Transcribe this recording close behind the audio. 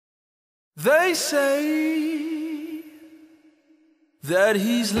They say that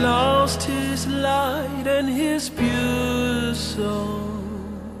he's lost his light and his pure soul,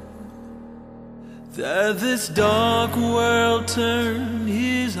 that this dark world turned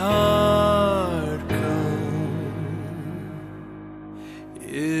his heart cold.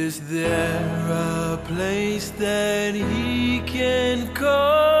 Is there a place that he can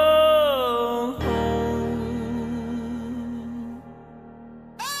call home?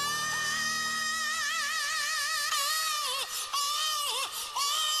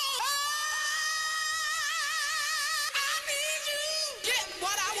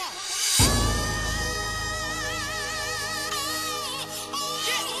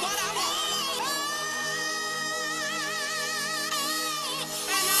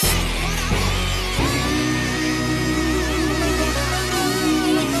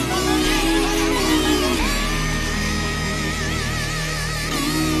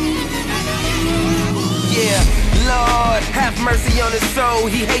 Lord, have mercy on his soul.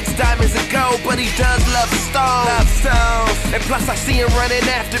 He hates diamonds and gold, but he does love stones. Love stones. And plus I see him running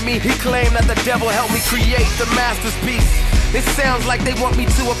after me. He claimed that the devil helped me create the masterpiece. It sounds like they want me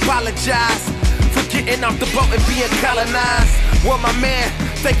to apologize for getting off the boat and being colonized. Well, my man,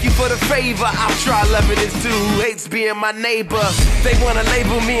 thank you for the favor. I'll try loving this dude who hates being my neighbor. They wanna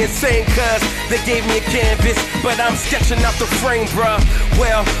label me insane cause they gave me a canvas, but I'm sketching out the frame, bruh.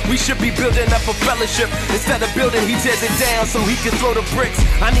 Well, we should be building up a fellowship. Instead of building, he tears it down so he can throw the bricks.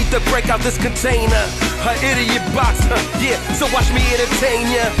 I need to break out this container, an idiot box, yeah, so watch me entertain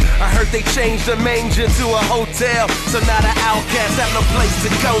ya. I heard they changed the manger to a hotel, so now the outcasts have no place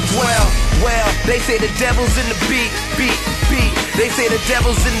to go dwell. Well, they say the devil's in the beat. They say the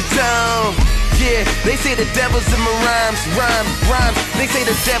devil's in the tone. Yeah, they say the devil's in my rhymes. They say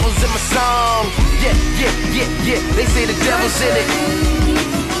the devil's in my song. Yeah. They say the devil's in it.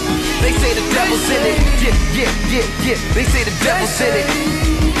 They say the devil's in it. Yeah. They say the devil's in it.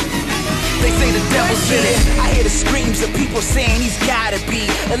 They say the devil's in it. I hear the screams of people saying he's gotta be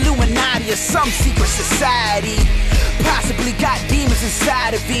Illuminati or some secret society. Possibly got demons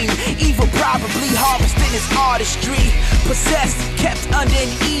inside of him. Evil probably harvesting his artistry. Possessed, kept under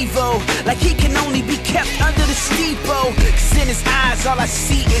an evil, like he can only be kept under the steeple. Cause in his eyes all I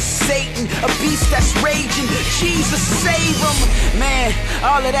see is Satan, a beast that's raging. Jesus save him. Man,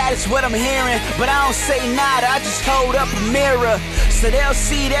 all of that is what I'm hearing, but I don't say nada, I just hold up a mirror so they'll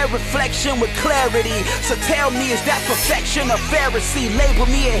see their reflection with clarity. So tell me, is that perfection or Pharisee? Label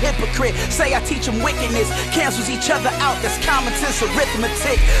me a hypocrite, say I teach them wickedness, cancels each other out, that's common sense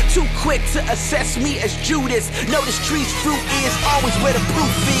arithmetic. Too quick to assess me as Judas. Know the street's fruit is always where the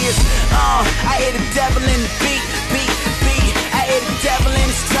proof is. I hear the devil in the beat. I hear the devil in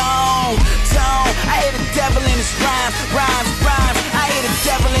his tone. I hear the devil in his rhymes. I hear the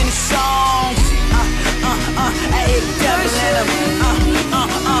devil in his songs. I hear the devil in him.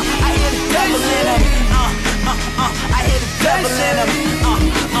 I hear the devil in him. I hear the devil in him.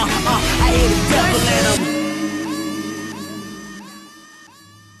 I hear the devil in him.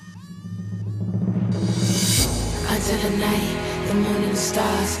 Under the night, the moon and the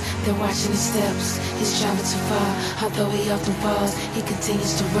stars, they're watching his steps. He's traveled too far, although he often falls, he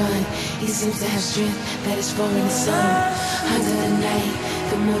continues to run. He seems to have strength that is foreign to some. Under the night,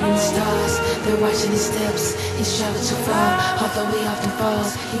 the moon and the stars, they're watching his steps. He's traveled too far, although he often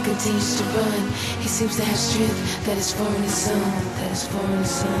falls, he continues to run. He seems to have strength that is foreign to some. That is foreign to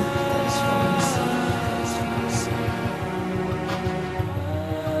some. That is foreign to some.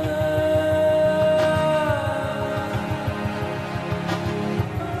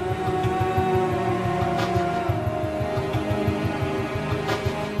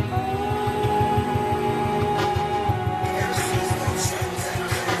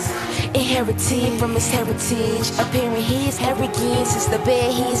 Inherited from his heritage, appearing his arrogance is the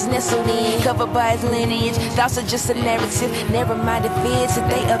bed he is nestled in, covered by his lineage. Thoughts are just a narrative, never mind the fears that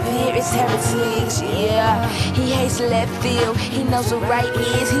they appear as heritage. Yeah, he hates left field, he knows what right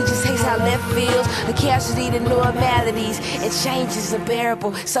is, he just hates how left feels. A casualty to normalities, and change is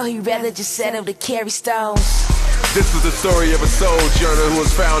unbearable, so he'd rather just settle to carry stones. This is the story of a sojourner who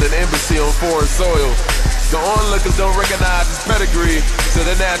was found in embassy on foreign soil. The onlookers don't recognize his pedigree, so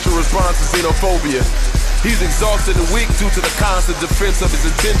their natural response is xenophobia. He's exhausted and weak due to the constant defense of his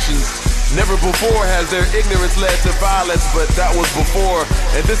intentions. Never before has their ignorance led to violence, but that was before,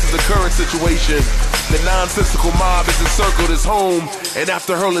 and this is the current situation. The nonsensical mob has encircled his home, and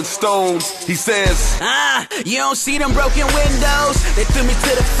after hurling stones, he says, You don't see them broken windows? They threw me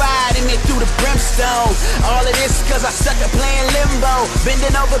to the fire, and they threw the brimstone. All of this cause I suck at playing limbo,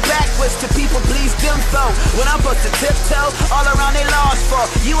 bending over backwards to people please them folk. When I'm supposed to tiptoe, all around they lost for.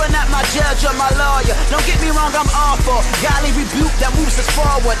 You are not my judge or my lawyer. Don't get me wrong, I'm awful. Godly rebuke that moves us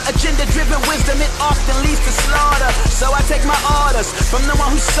forward. Agenda-driven wisdom, it often leads to slaughter. So I take my orders from the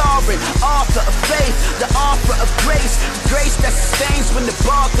one who's sovereign, author of faith, the offer of grace, the grace that sustains when the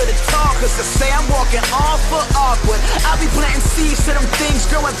bark of the talkers to say I'm walking awful awkward. I'll be planting seeds to them things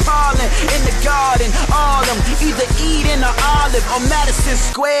growing pollen in the garden. All them, either Eden or Olive or Madison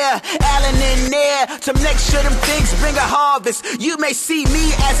Square, Allen in there to make sure them things bring a harvest. You may see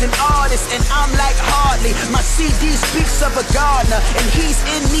me as an artist and I'm like hardly. My CD speaks of a gardener and he's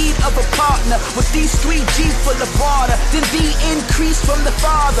in need of a partner with these 3G full of water, then the increase from the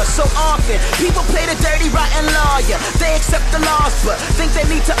Father. So often people play the dirty rotten lawyer. They accept the laws but think they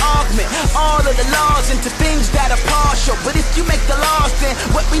need to augment all of the laws into things that are partial. But if you make the laws, then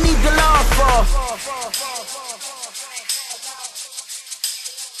what we need the law for?